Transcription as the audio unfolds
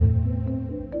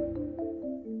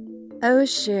Oh,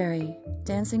 Cheri,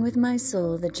 Dancing with My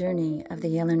Soul, The Journey of the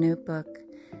Yellow Notebook.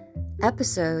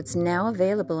 Episodes now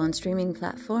available on streaming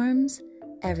platforms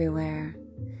everywhere.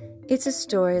 It's a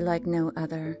story like no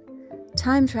other.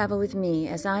 Time travel with me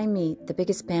as I meet the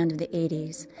biggest band of the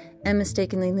 80s and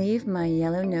mistakenly leave my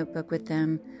yellow notebook with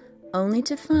them, only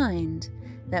to find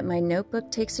that my notebook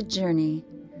takes a journey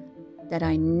that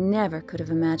I never could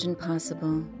have imagined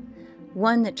possible.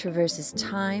 One that traverses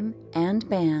time and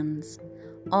bands,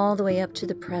 all the way up to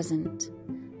the present,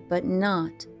 but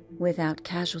not without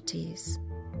casualties.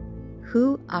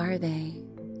 Who are they?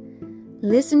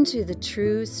 Listen to the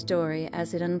true story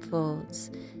as it unfolds,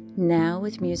 now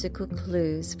with musical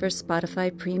clues for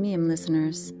Spotify Premium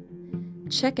listeners.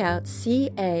 Check out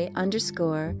CA_DELAVIE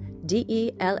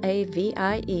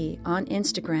on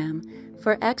Instagram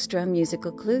for extra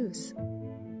musical clues.